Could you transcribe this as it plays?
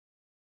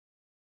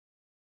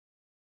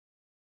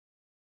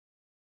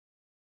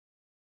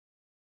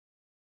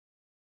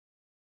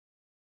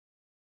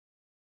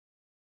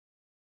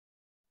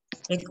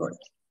Record.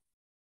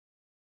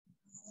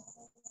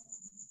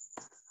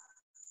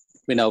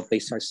 We now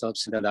place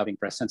ourselves in the loving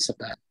presence of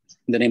God.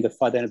 In the name of the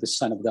Father, and of the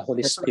Son, and of the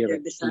Holy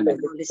Spirit.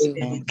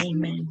 Amen.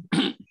 Amen.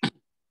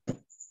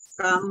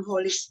 Come,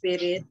 Holy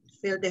Spirit,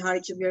 fill the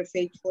hearts of your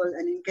faithful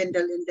and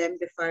enkindle in them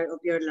the fire of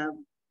your love.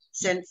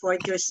 Send forth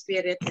your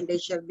Spirit, and they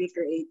shall be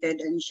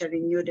created, and shall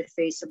renew the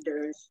face of the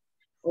earth.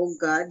 O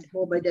God,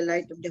 who by the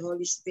light of the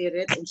Holy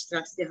Spirit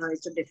instructs the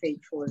hearts of the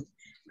faithful,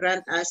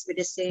 grant us with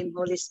the same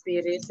Holy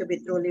Spirit to be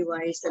truly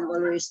wise and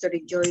always to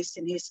rejoice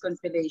in his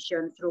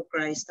consolation through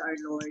Christ our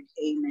Lord.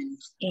 Amen.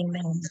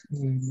 Amen.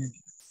 Amen.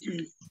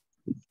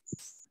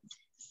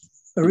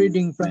 A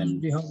reading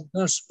from the Holy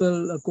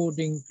Gospel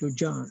according to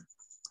John.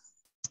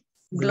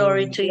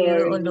 Glory to you,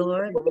 O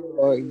Lord.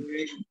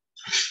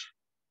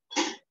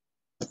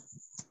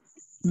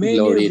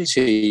 Glory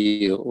to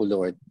you, O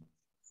Lord.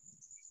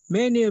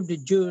 Many of the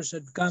Jews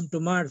had come to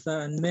Martha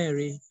and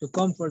Mary to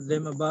comfort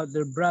them about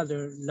their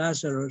brother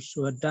Lazarus,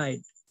 who had died.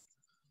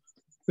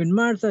 When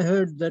Martha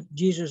heard that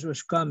Jesus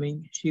was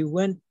coming, she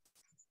went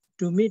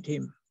to meet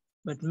him,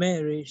 but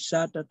Mary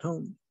sat at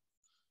home.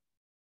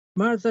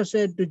 Martha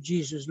said to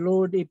Jesus,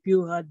 "Lord, if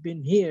you had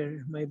been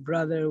here, my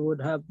brother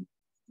would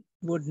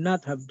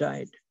not have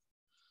died.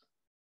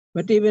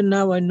 But even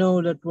now I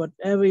know that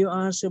whatever you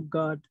ask of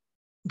God,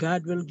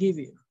 God will give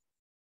you."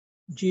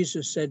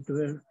 Jesus said to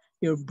her,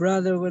 "Your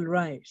brother will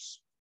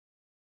rise."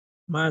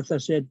 Martha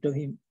said to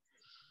him,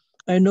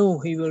 "I know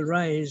he will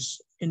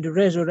rise in the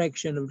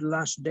resurrection of the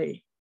last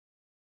day."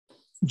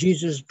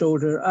 Jesus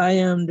told her, "I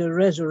am the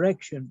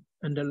resurrection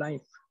and the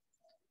life.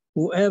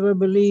 Whoever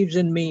believes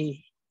in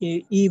me,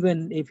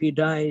 even if he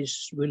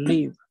dies, will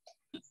live.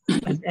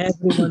 And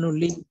everyone who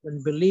lives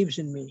and believes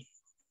in me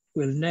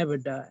will never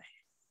die.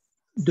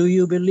 Do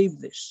you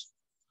believe this?"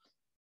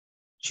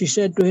 She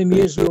said to him,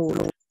 "Yes,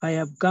 Lord, I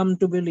have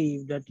come to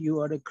believe that you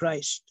are the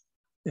Christ,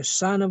 the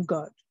Son of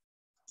God,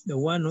 the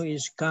one who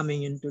is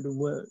coming into the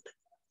world."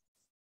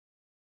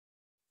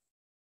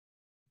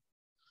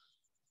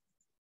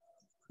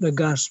 The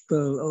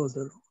Gospel of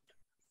the Lord.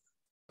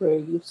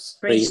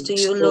 Praise to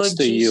you, Lord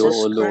to you, Jesus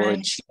O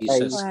Lord Christ.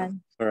 Jesus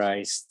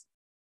Christ.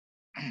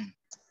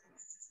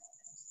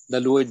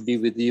 The Lord be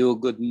with you.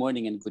 Good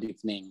morning and good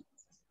evening.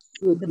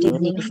 Good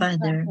evening,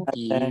 Father.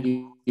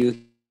 You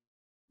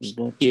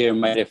hear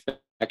my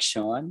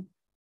reflection?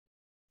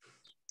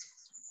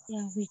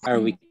 Yeah,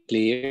 Are we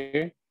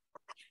clear?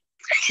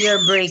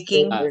 You're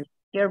breaking.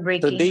 You're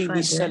breaking, Today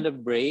we Father.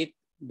 celebrate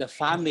the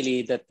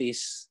family that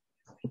is,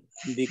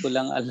 hindi ko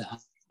lang alam,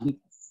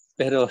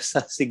 pero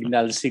sa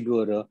signal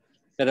siguro,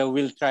 pero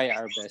we'll try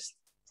our best.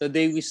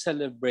 Today we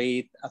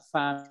celebrate a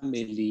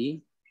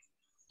family,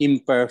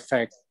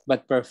 imperfect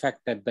but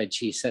perfected by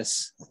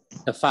Jesus.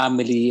 The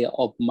family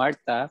of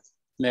Martha,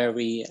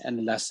 Mary,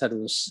 and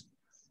Lazarus.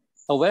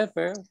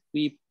 However,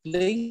 we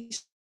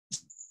place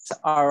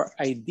our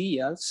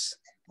ideas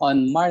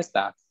on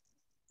Martha.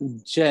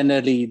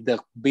 Generally, the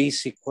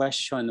basic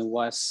question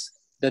was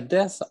the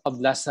death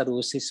of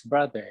Lazarus, his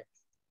brother,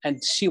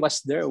 and she was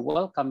there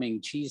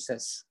welcoming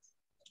Jesus.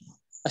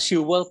 As she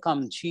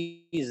welcomed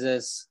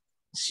Jesus,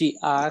 she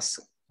asked,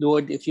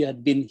 "Lord, if you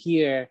had been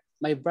here,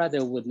 my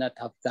brother would not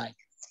have died."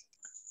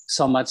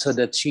 So much so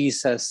that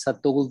Jesus had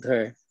told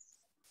her.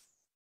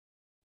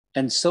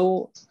 And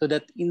so to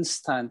that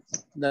instant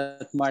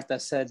that Martha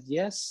said,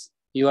 "Yes,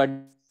 you are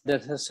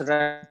the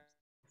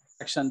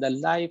resurrection, the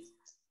life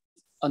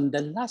on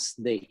the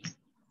last day."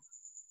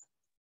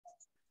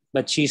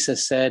 But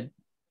Jesus said,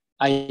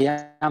 "I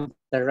am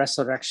the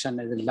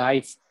resurrection and the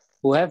life.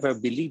 Whoever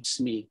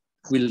believes me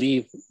will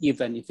live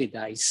even if he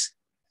dies."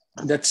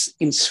 That's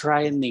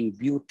enshrining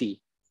beauty.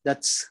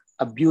 That's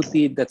a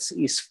beauty that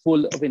is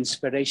full of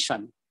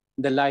inspiration.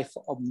 The life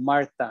of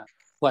Martha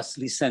who has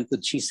listened to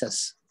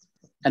Jesus.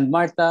 And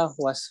Martha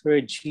who has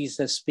heard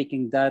Jesus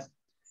speaking that,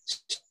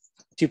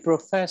 she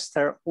professed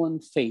her own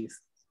faith,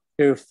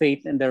 her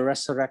faith in the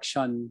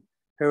resurrection,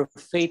 her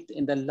faith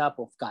in the love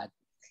of God.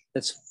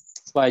 That's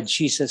why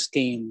Jesus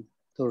came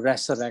to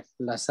resurrect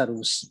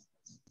Lazarus.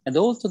 And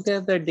all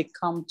together, they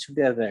come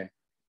together.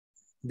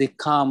 They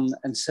come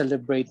and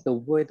celebrate the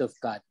Word of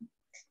God.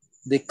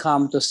 They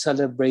come to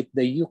celebrate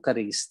the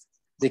Eucharist.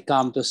 They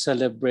come to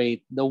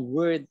celebrate the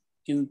Word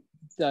in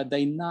the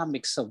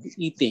dynamics of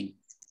eating.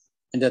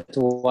 And that's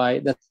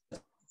why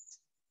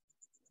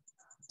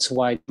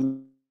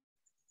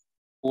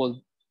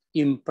called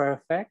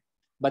imperfect,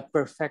 but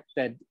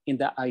perfected in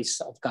the eyes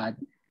of God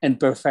and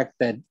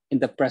perfected in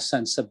the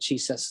presence of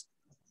Jesus.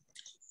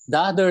 The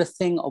other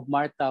thing of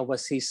Martha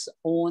was his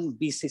own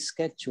busy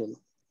schedule,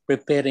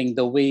 preparing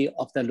the way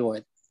of the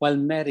Lord, while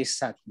Mary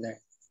sat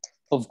there.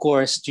 Of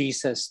course,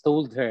 Jesus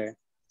told her,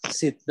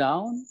 "Sit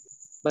down,"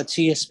 but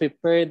she has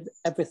prepared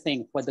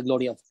everything for the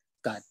glory of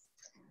God.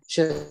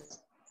 She has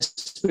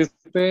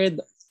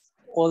prepared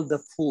all the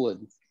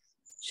food.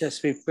 She has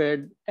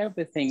prepared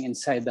everything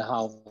inside the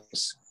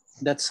house.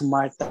 That's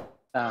Martha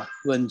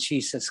when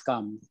Jesus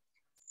comes.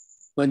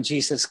 When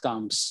Jesus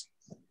comes,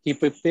 he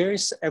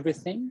prepares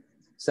everything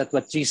so that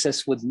what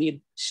Jesus would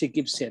need, she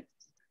gives it.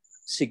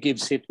 She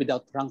gives it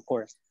without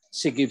rancor.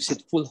 She gives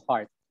it full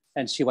heart,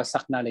 and she was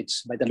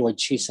acknowledged by the Lord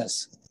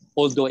Jesus.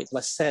 Although it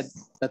was said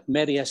that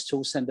Mary has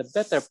chosen the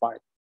better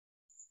part,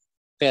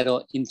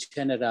 pero in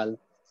general,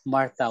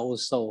 Martha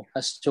also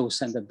has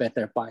chosen the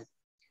better part.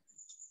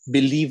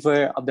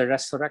 Believer of the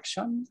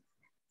resurrection,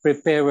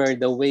 preparer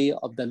the way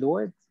of the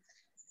Lord,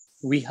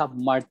 we have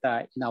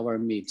Martha in our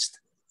midst.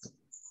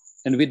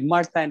 And with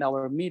Martha in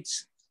our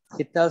midst,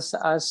 it tells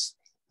us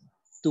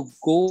to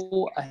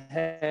go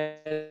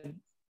ahead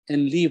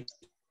and live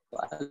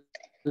a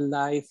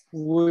life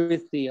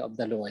worthy of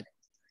the Lord,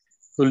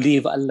 to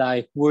live a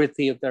life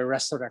worthy of the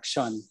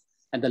resurrection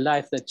and the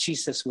life that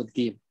Jesus would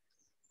give.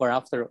 For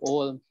after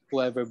all,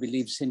 whoever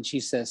believes in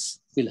Jesus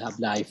will have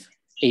life.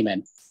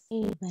 Amen.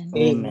 Amen.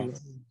 Amen.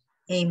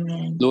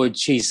 Amen. Lord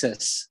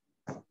Jesus,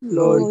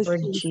 Lord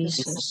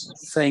Jesus,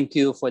 thank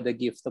you for the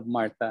gift of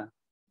Martha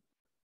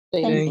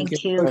thank you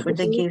for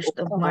the gift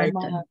of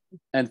Martha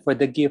and for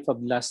the gift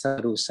of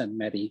Lazarus and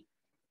Mary.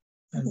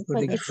 and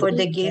for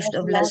the gift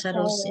of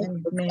Lazarus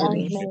and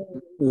Mary.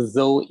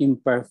 Though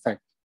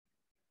imperfect,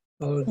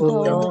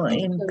 Though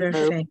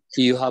imperfect,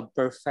 you have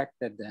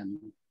perfected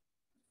them,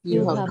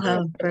 you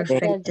have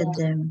perfected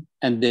them,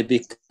 and they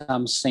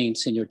become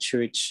saints in your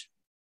church.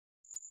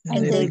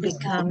 and they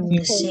become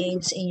the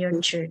saints in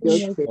your church.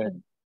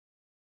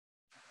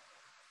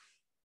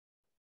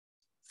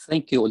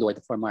 Thank you, O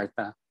Lord, for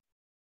Martha,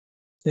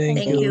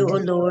 Thank you,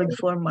 O Lord,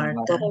 for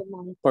Martha,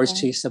 for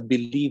she is a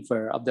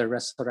believer of the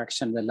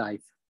resurrection and the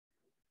life,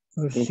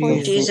 for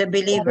she is a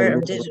believer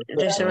of the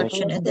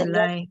resurrection and the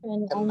life,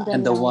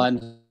 and the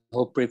one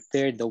who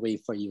prepared the way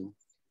for you.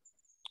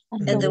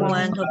 and the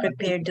one who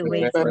prepared the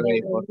way for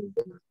you.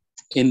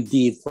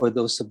 Indeed, for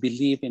those who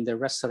believe in the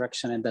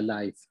resurrection and the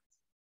life,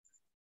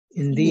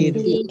 Indeed,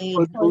 Indeed,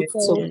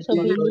 Also, those to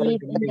who believe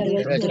believe in in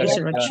the the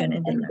resurrection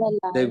and the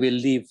life, they will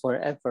live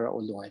forever, O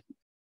Lord,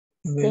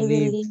 They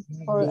will live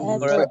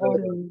forever,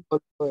 O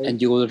Lord, and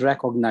you will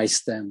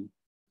recognize them.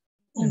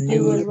 and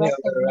you will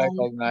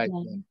recognize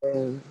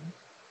them.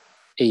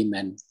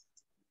 Amen.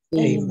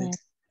 Amen.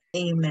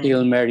 Amen.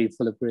 Hail Mary,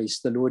 full of grace,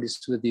 the Lord is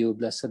with you.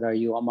 Blessed are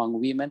you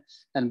among women,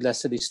 and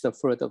blessed is the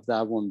fruit of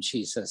thy womb,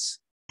 Jesus.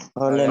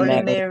 Holy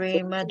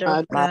Mary, Mother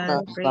of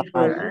God, pray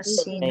for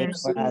us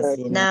sinners,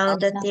 now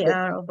that the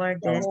hour of our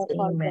death.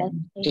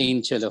 Amen.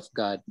 Angel of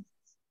God,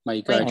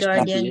 my My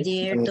guardian dear,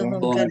 dear, to whom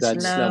whom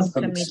God's love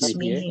commits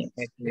me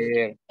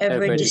here,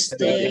 ever this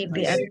day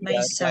be at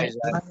my side,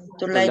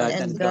 to light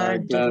and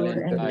guard, to rule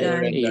and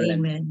guide.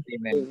 Amen.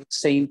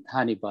 Saint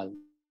Hannibal,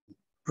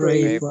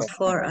 pray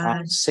For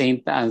us,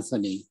 Saint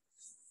Anthony,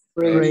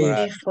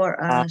 pray for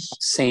us,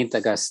 Saint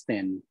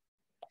Augustine,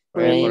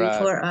 pray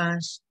for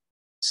us,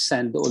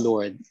 send, O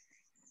Lord.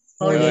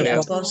 holy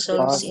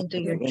apostles, into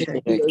your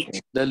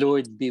church, The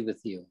Lord be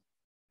with you.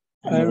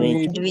 and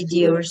with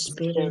your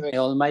spirit, May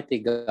Almighty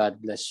God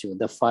bless you,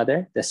 the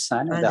Father, the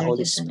Son, and the Father,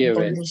 Holy the Son, and the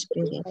Spirit. Holy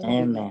Spirit.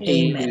 Amen.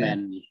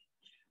 Amen.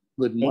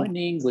 Good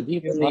morning, good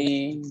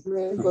evening.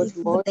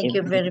 Thank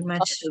you very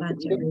much,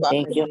 Father.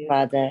 Thank you,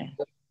 Father.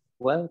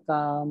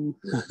 Welcome.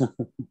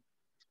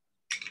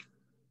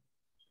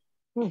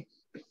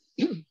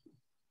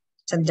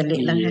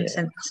 Sandali lang.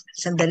 Yeah.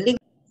 Sandali.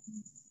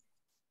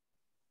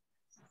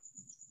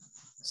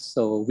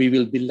 So we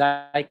will be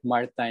like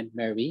Martha and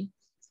Mary,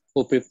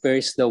 who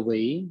prepares the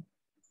way,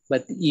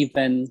 but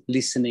even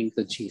listening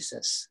to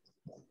Jesus.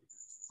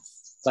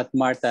 But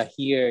Martha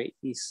here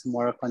is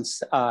more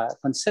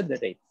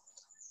considerate,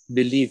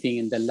 believing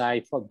in the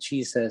life of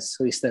Jesus,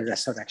 who is the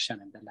resurrection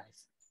and the life.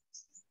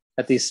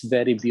 That is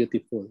very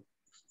beautiful.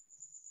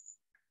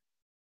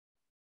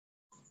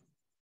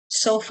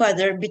 So,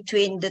 Father,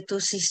 between the two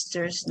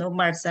sisters, no,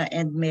 Martha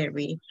and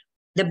Mary,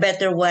 the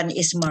better one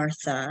is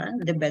Martha,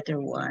 the better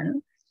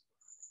one.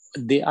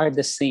 They are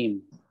the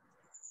same.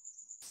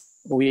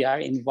 We are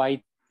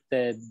invited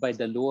by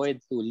the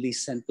Lord to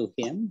listen to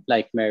him,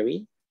 like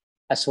Mary,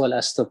 as well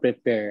as to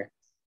prepare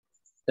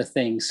the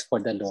things for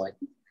the Lord.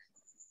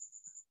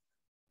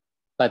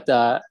 But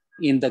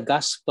in the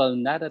gospel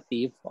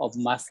narrative of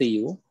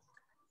Matthew,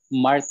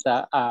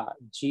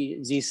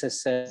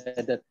 Jesus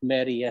said that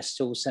Mary has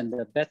chosen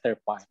the better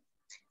part.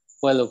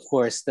 Well, of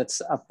course, that's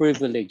a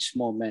privileged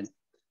moment.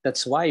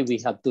 That's why we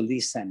have to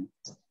listen.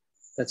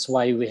 That's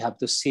why we have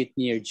to sit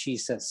near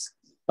Jesus.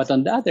 But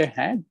on the other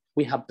hand,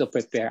 we have to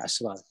prepare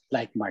as well,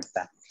 like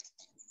Martha.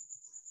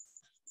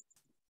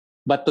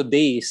 But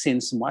today,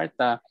 since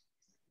Martha,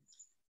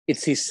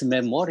 it's his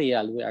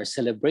memorial we are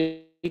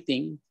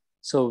celebrating,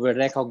 so we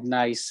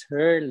recognize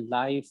her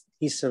life,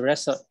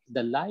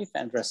 the life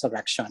and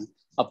resurrection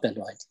of the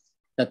Lord,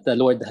 that the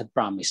Lord had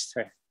promised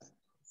her.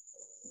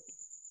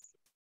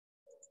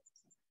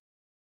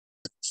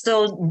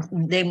 So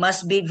they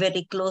must be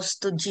very close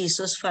to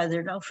Jesus,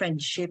 Father. Now,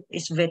 friendship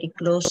is very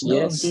close. No,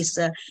 Yes. of these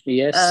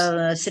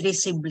Yes. three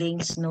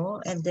siblings. No,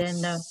 and then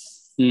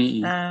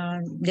Mm-mm.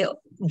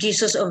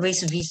 Jesus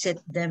always visit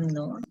them.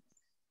 No,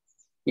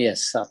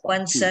 Yes.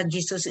 once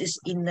Jesus is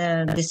in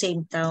the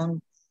same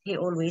town, he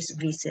always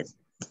visits.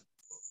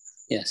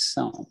 Yes.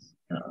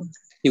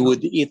 He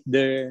would eat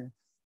there.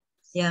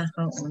 Yeah.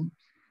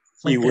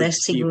 He would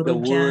Mag-rest keep the siguro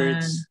dyan.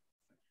 words.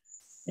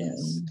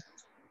 Yes.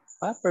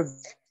 A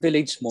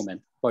privileged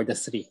moment for the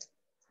three.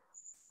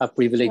 A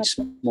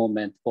privileged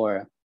moment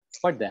for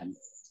them.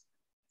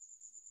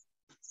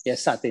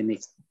 Yes, Ate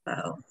Nick.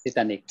 Wow.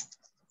 Tita Nick.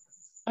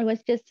 I was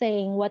just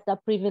saying, what a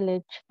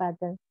privilege,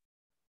 Father.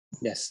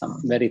 Yes,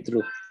 very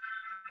true.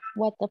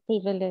 What a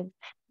privilege.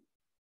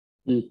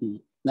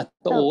 Not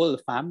all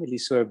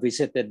families were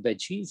visited by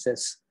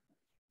Jesus.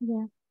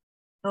 Yeah.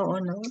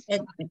 Oo, no?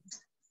 And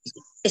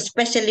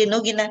especially,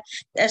 no,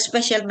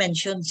 special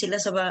mention sila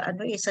sa,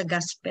 sa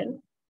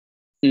gospel.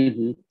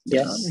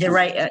 Yes.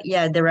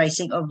 The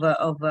rising of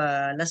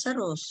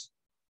Lazarus.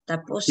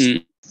 Tapos,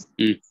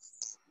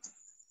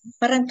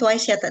 parang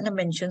twice yata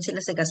na-mention sila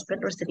sa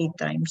gospel or 3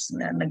 times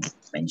na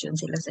nag-mention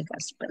sila sa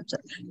gospel. So,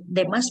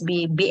 they must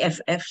be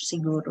BFF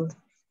siguro.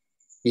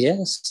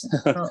 Yes.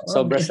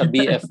 Sobra sa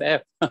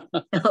BFF.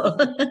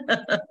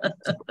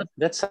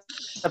 That's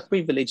a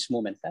privileged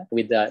moment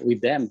with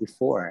them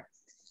before.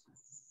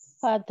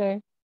 Father,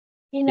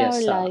 in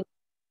our life,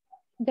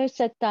 there's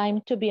a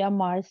time to be a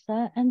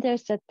Martha and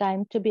there's a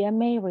time to be a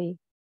Mary.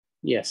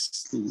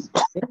 Yes.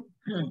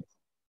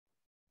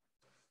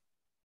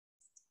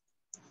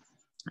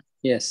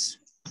 Yes.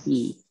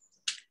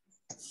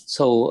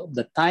 So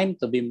the time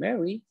to be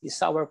Mary is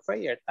our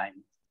prayer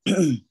time.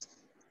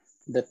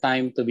 The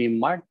time to be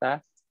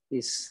Martha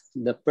is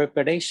the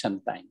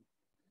preparation time.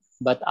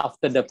 But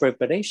after the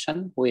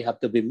preparation, we have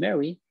to be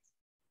Mary.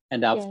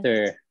 And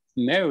after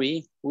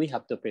Mary, we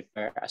have to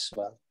prepare as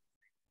well.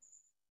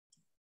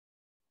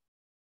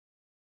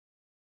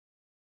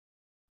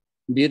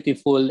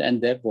 Beautiful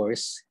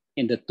endeavors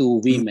in the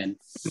two women.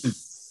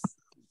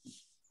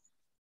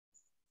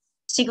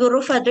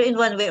 Siguro, Father, in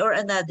one way or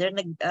another,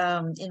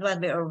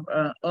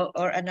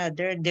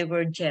 they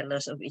were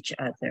jealous of each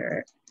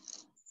other.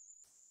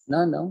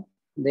 No,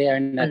 they are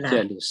not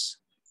jealous.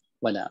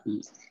 Wala.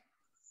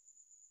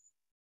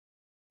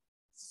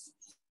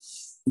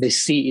 They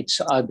see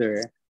each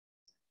other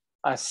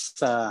as,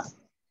 as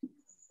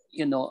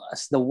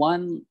the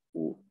one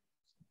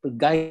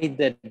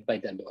guided by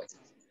the Lord.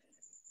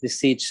 They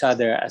see each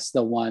other as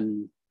the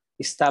one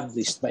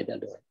established by the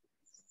Lord.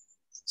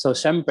 So,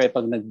 syempre,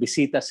 pag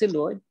nagbisita si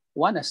Lord,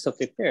 one has to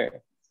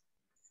prepare.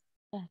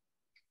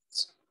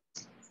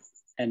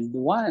 And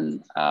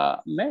one,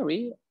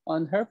 Mary,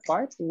 on her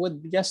part,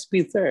 would just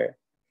be there.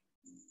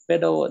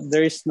 Pero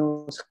there is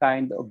no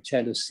kind of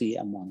jealousy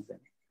among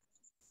them.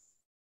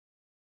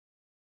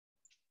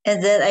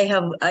 And then I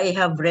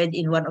have read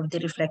in one of the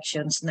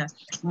reflections na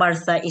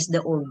Martha is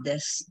the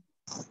oldest.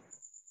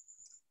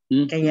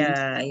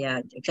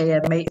 Kaya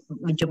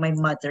medyo may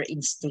mother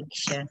instinct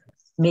siya.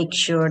 Make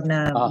sure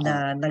na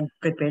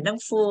nag-prepare ng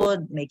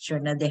food, make sure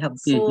na they have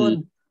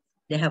food,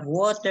 they have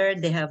water,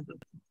 they have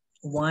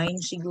wine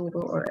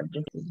siguro or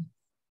everything.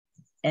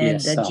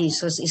 And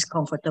Jesus is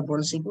comfortable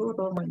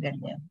siguro, mga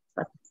ganyan.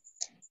 But,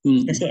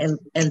 kasi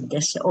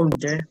eldest,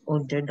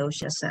 older daw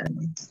siya sa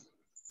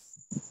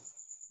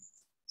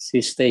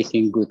She's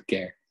taking good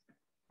care.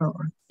 Oo,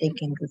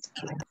 taking good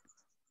care.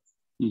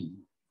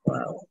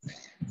 Wow.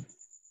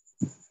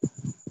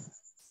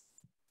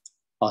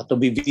 To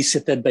be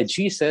visited by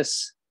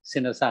Jesus,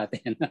 sino sa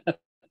atin?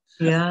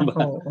 Yeah.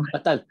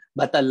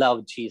 but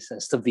allow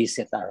Jesus to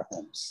visit our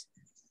homes.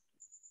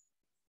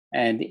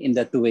 And in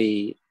that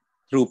way,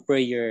 through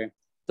prayer,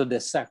 to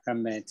the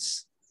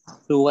sacraments,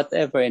 through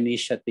whatever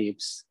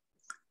initiatives,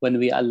 when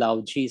we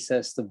allow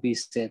Jesus to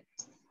visit,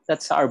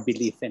 that's our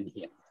belief in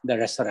Him, the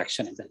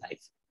resurrection and the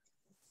life.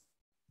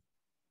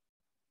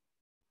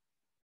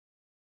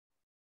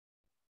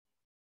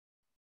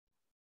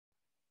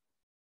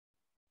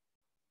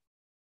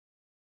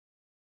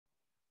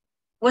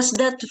 Was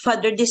that,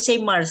 Father, the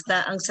same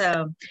Martha ang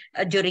sa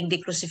during the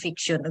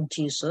crucifixion of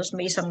Jesus?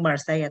 May isang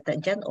Martha yata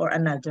dyan or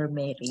another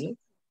Mary?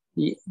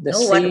 The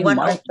same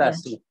Martha.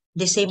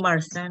 The same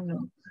Martha,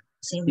 no?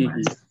 Same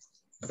Martha.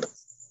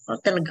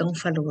 Talagang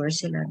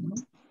followers sila, no?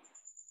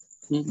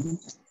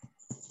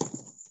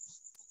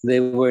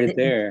 They were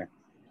there.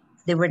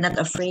 They were not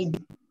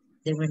afraid.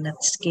 They were not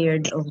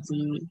scared of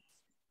the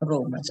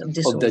Romans, of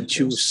the soldiers. The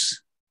Jews.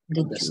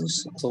 The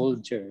Jews.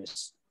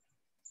 Soldiers.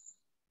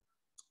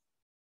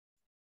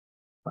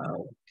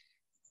 Wow.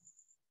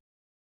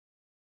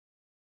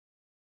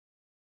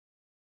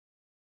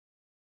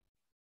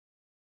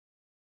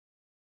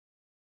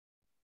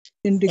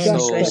 In the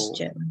gospel.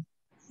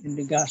 In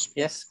the gospel.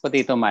 Yes,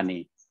 Potato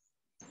Money.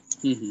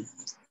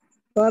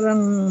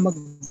 Parang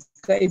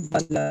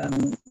magkaiba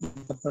lang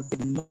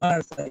kapatid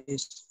Martha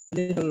is a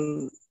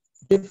little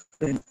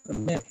different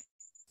from Mary.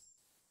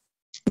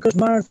 Because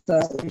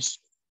Martha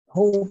is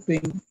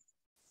hoping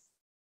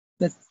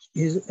that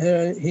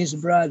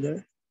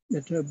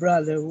her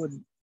brother would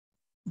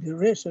be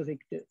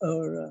resurrected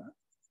or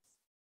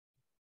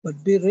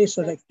would be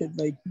resurrected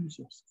by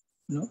Jesus.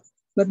 No?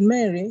 But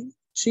Mary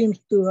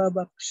seems to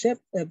have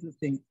accepted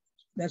everything.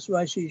 That's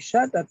why she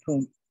sat at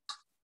home.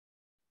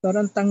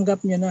 Parang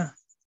tanggap niya na.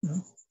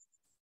 No?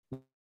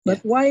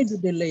 But why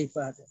the delay,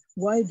 Father?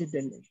 Why the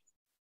delay?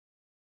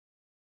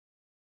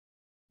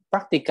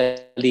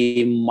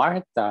 practically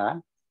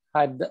Martha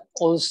had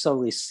also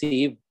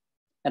received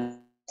and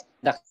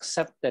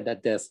accepted the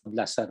death of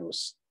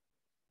Lazarus.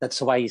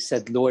 That's why he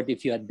said, Lord,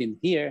 if you had been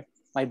here,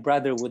 my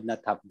brother would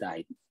not have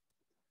died.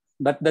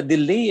 But the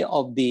delay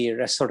of the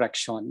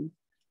resurrection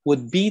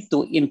would be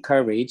to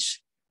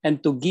encourage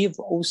and to give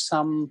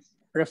some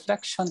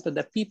reflection to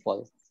the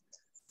people.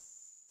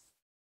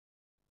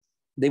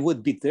 They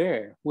would be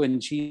there when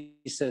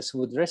Jesus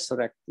would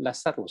resurrect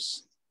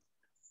Lazarus.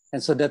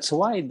 And so that's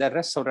why the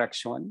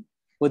resurrection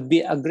would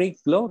be a great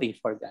glory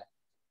for them.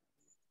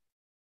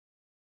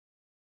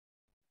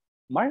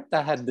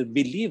 Martha had to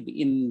believe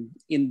in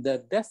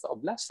the death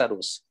of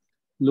Lazarus.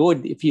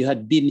 Lord, if you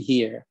had been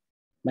here,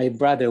 my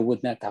brother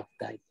would not have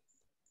died.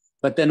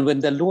 But then when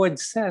the Lord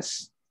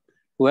says,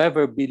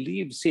 whoever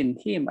believes in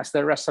him as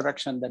the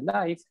resurrection and the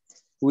life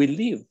will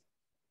live.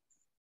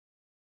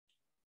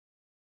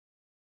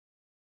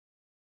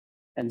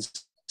 And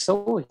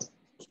so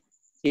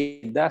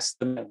he does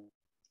the miracle.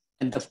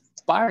 And the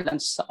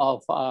parlance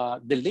of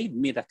delayed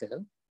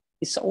miracle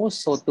is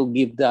also to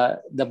give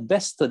the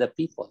best to the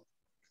people.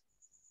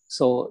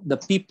 So the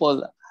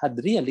people had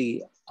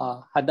really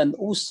had an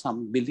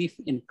awesome belief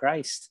in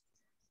Christ.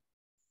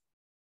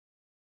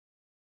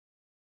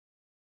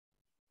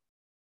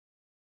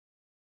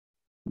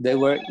 They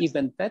were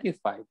even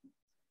terrified.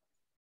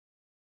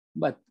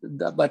 But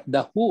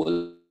the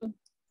whole,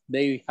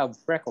 they have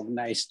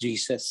recognized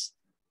Jesus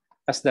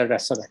as the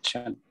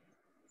resurrection.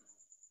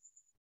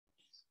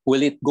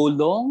 Will it go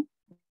long?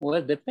 Well,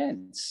 it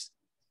depends.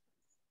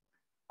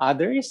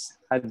 Others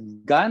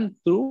had gone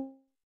through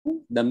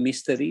the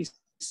mysteries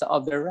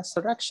of the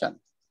resurrection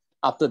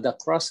up to the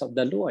cross of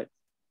the Lord.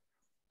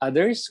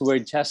 Others were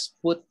just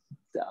put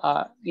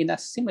in a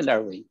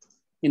similar way,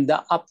 in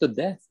the up to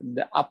death,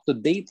 the up to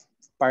date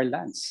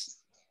parlance.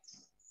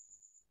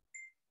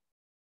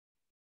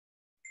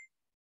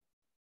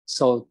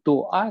 So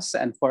to us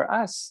and for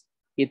us,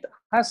 it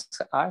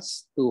asks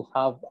us to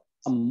have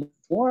a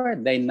more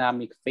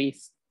dynamic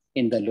faith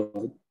in the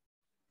Lord.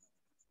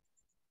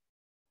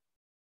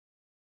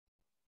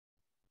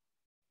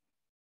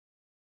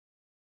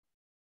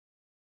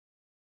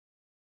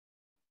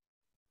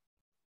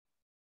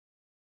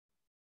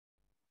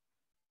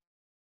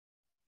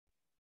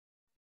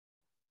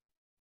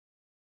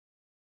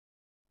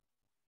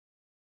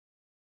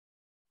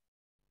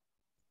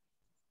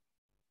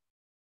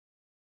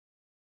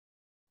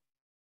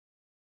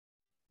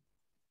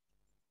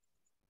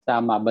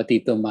 Tama ba,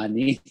 Tito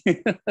Manny?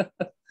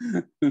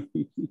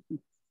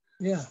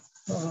 Yeah,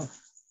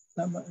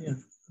 tama yan.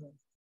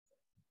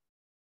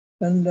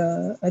 And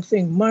I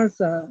think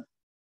Martha,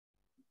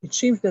 it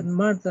seems that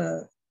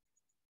Martha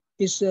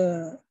is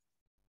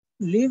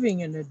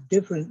living in a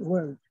different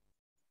world.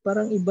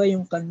 Parang iba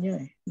yung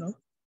kanya no?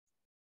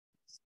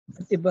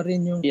 At iba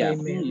rin yung kay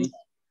Mary.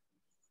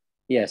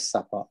 Yes,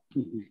 Apo.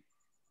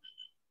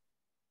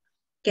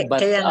 But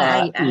Kaya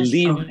nga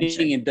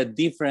living in the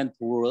different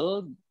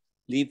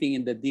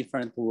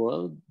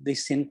world, they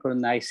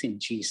synchronize in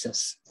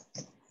Jesus.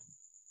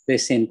 They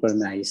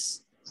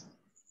synchronize.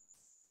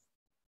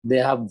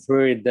 They have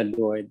heard the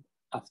Lord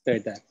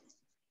after that.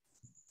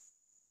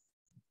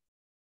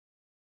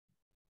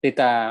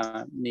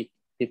 Tita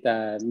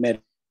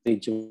Mary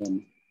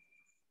June.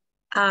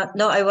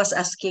 No, I was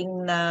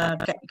asking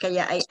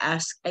kaya I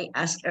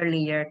asked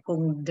earlier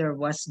kung there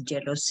was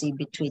jealousy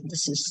between the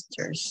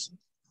sisters.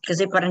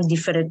 Kasi parang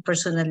different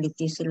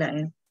personality sila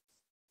eh.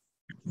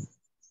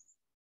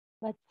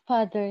 But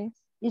Father,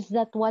 is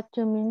that what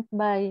you mean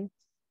by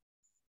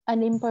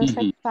an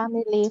imperfect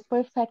family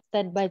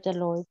perfected by the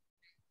Lord?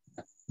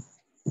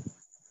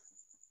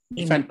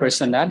 Different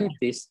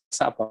personalities.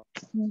 Parang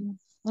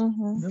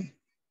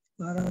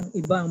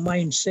iba ang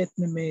mindset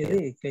ni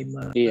Mary kay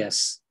Martha.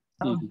 Yes.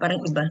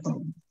 Parang iba.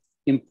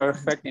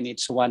 Imperfect in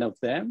each one of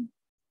them.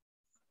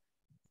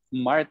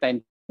 Martha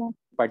in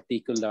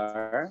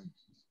particular.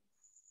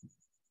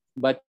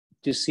 But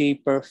you see,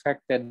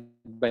 perfected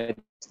by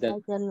the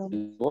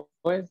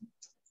Lord,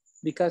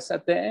 because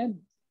at the end,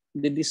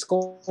 they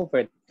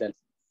discovered the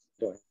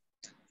Lord.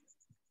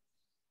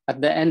 At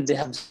the end, they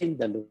have seen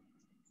the Lord.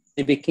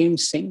 They became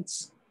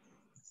saints.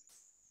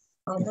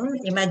 Oh, no?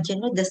 Imagine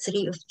the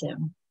three of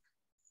them.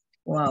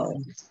 Wow.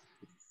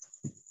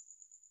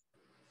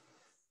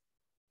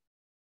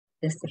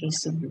 The three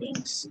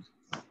siblings.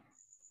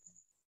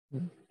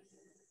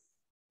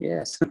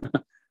 Yes.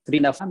 Three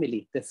in a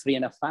family. The three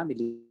in a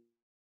family.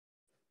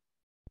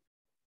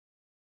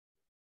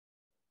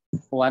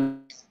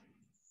 One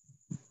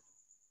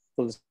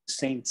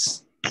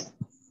saints.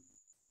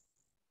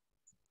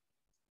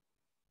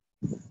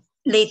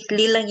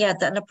 Lately lang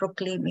yata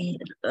na-proclaim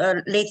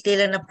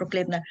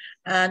na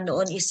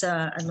noon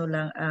isa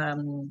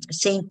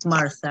Saint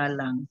Martha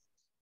lang.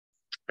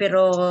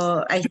 Pero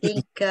I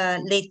think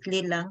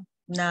lately lang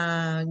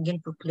na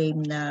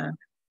gin-proclaim na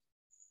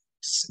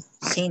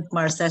Saint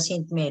Martha,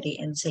 Saint Mary,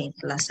 and Saint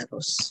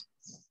Lazarus.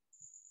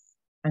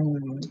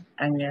 Ang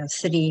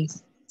three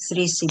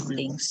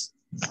siblings.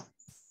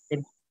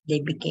 They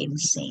became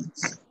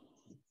saints.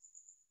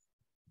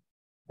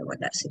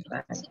 Wala si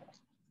Father.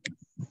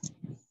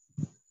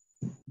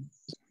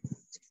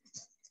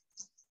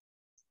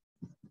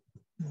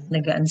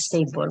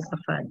 Nag-unstable ka,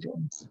 Father.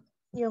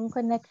 Yung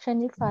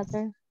connection ni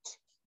Father.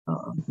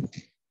 Oo.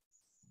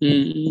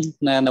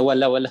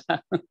 Nawala-wala.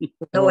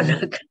 Nawala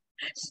ka.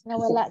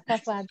 Nawala ka,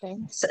 Father.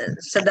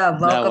 Sa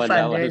Davao ka,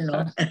 Father,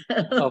 no?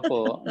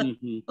 Opo.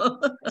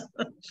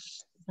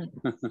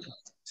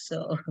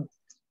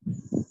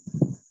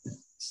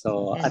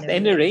 So at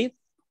any rate,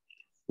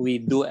 we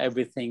do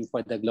everything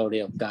for the glory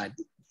of God.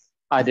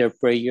 Either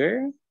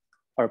prayer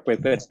or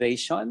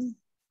preparation,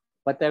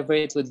 whatever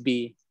it would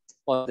be,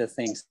 all the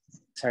things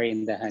are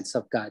in the hands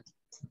of God.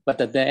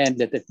 But at the end,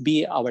 let it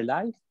be our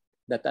life,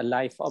 that a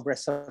life of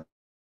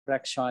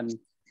resurrection,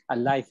 a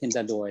life in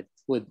the Lord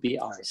would be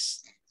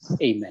ours.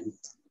 Amen.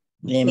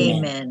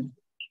 Amen.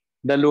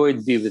 The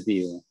Lord be with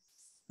you.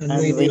 And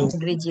with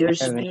your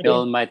spirit. The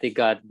Almighty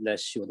God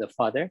bless you, the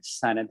Father,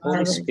 Son, and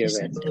Holy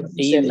Spirit.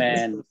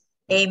 Amen.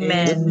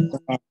 Amen.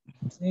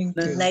 Thank you.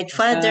 Good night,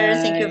 Father.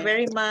 Thank you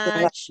very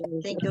much.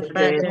 Thank you,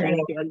 Father.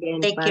 Thank you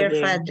again, Take care,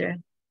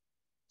 Father.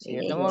 See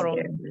you tomorrow.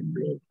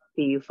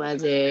 See you,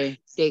 Father.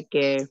 Take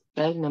care.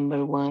 Flag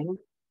number 1.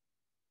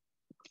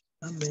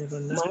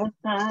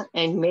 Martha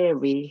and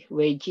Mary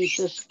were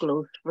Jesus'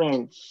 close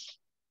friends.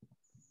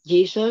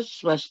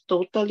 Jesus was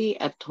totally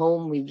at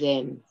home with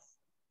them.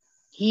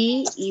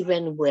 He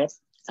even wept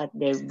at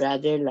their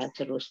brother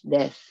Lazarus'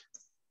 death.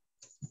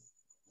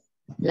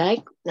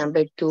 Like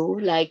number 2,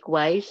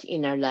 likewise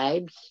in our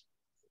lives,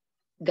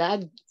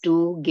 God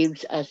too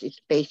gives us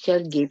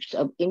special gifts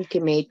of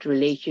intimate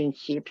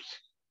relationships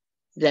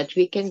that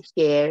we can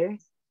share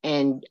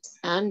and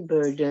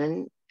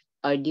unburden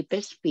our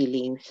deepest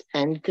feelings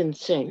and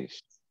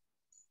concerns.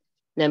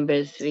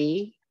 Number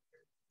 3,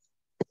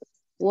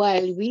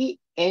 while we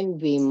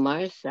envy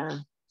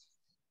Martha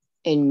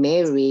and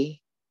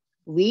Mary,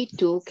 we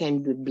too can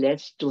be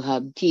blessed to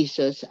have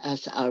Jesus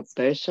as our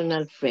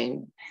personal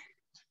friend.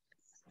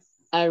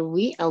 Are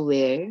we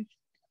aware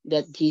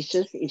that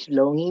Jesus is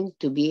longing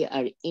to be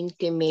our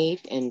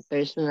intimate and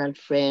personal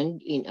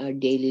friend in our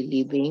daily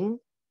living?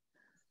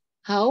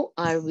 How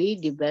are we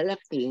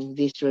developing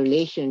this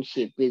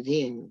relationship with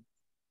Him?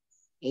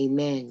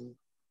 Amen.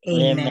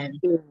 Amen.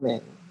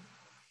 Amen.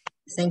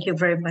 Thank you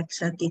very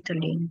much, Tito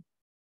Ling.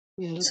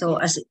 So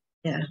as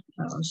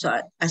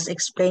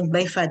explained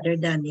by Father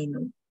Danny,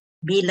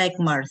 be like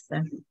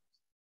Martha.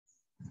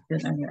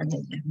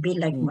 Be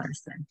like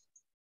Martha.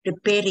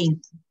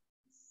 Preparing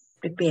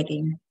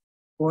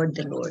for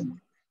the Lord.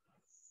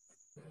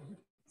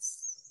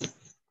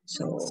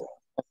 So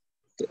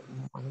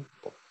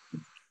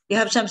you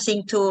have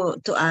something to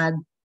add,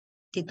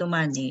 Tito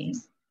Manny?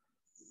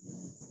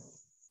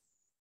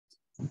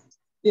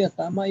 Yeah,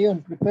 tama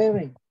yun,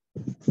 preparing.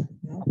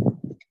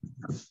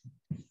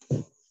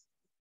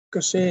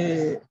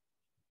 Kasi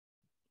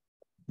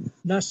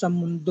nasa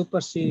mundo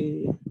pa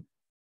si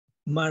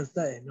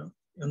Martha, no?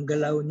 Ang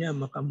galaw niya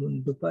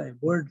makamundo pa,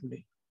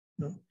 worldly,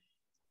 no?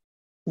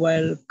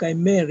 While kay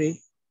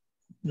Mary,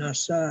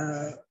 nasa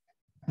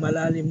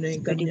malalim na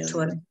yung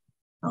kanyang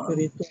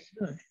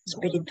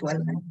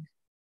spiritual na.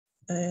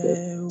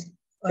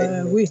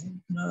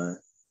 Na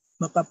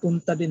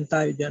makapunta din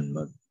tayo dyan,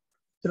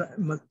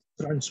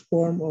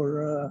 mag-transform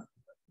or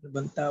ano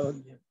bang tawag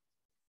yan?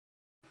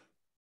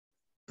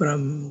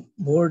 From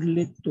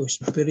worldly to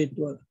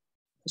spiritual.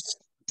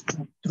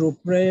 Through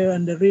prayer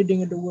and the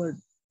reading of the word.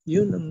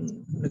 Yun ang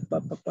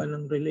nagpapapa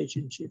ng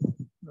relationship.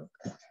 No?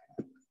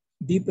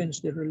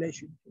 Deepens the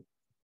relationship.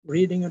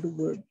 Reading of the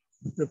word,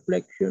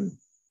 reflection,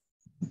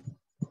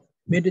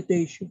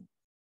 meditation,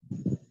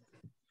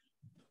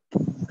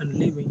 and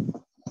living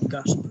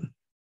gospel.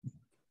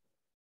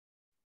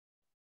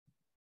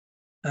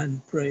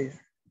 And prayer.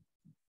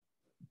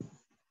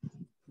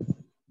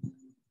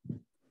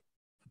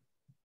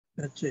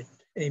 That's it.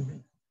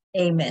 Amen.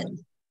 Amen.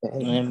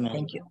 Amen.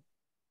 Thank you.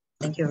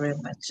 Thank you very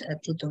much,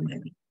 Tito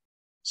Mary.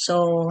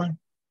 So,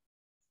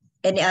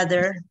 any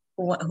other,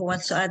 who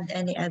wants to add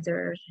any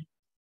other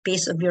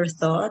piece of your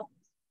thought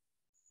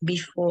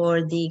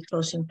before the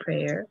closing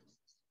prayer?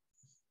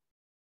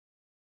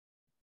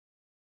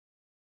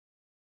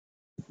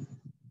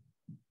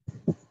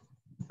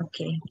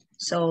 Okay.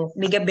 So,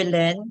 Miga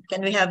Belen,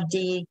 can we have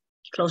the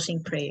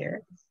closing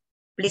prayer?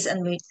 Please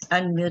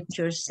unmute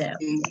yourself.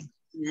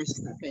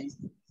 Yes, okay.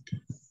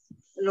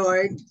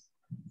 Lord,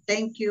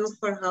 thank you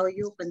for how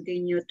you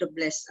continue to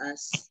bless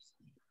us.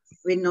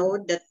 We know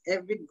that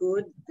every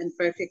good and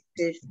perfect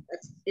gift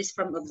is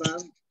from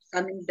above,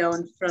 coming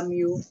down from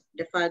you,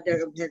 the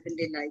Father of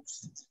heavenly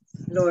lights.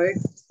 Lord,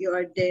 you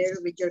are there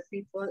with your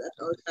people at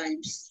all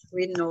times.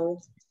 We know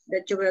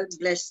that you will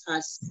bless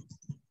us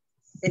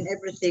in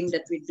everything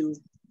that we do,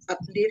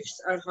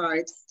 uplifts our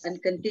hearts,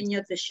 and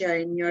continue to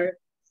shine your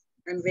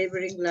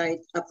unwavering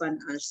light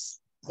upon us.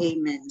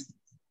 Amen.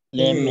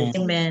 Amen.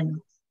 Amen.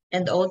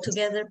 And all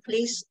together,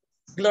 please.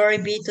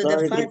 Glory be to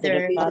the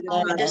Father,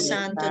 to the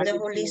Son, to the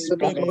Holy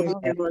Spirit,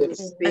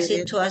 as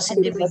it was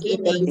in the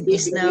beginning,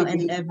 is now,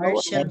 and ever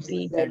shall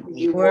be,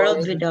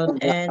 world without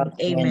end.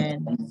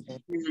 Amen.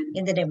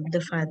 In the name of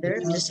the Father,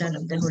 of the Son,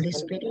 of the Holy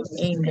Spirit.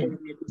 Amen.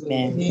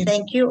 Amen.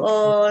 Thank you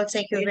all.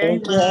 Thank you very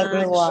Thank you, much.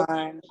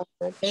 everyone.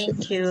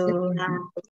 Thank you.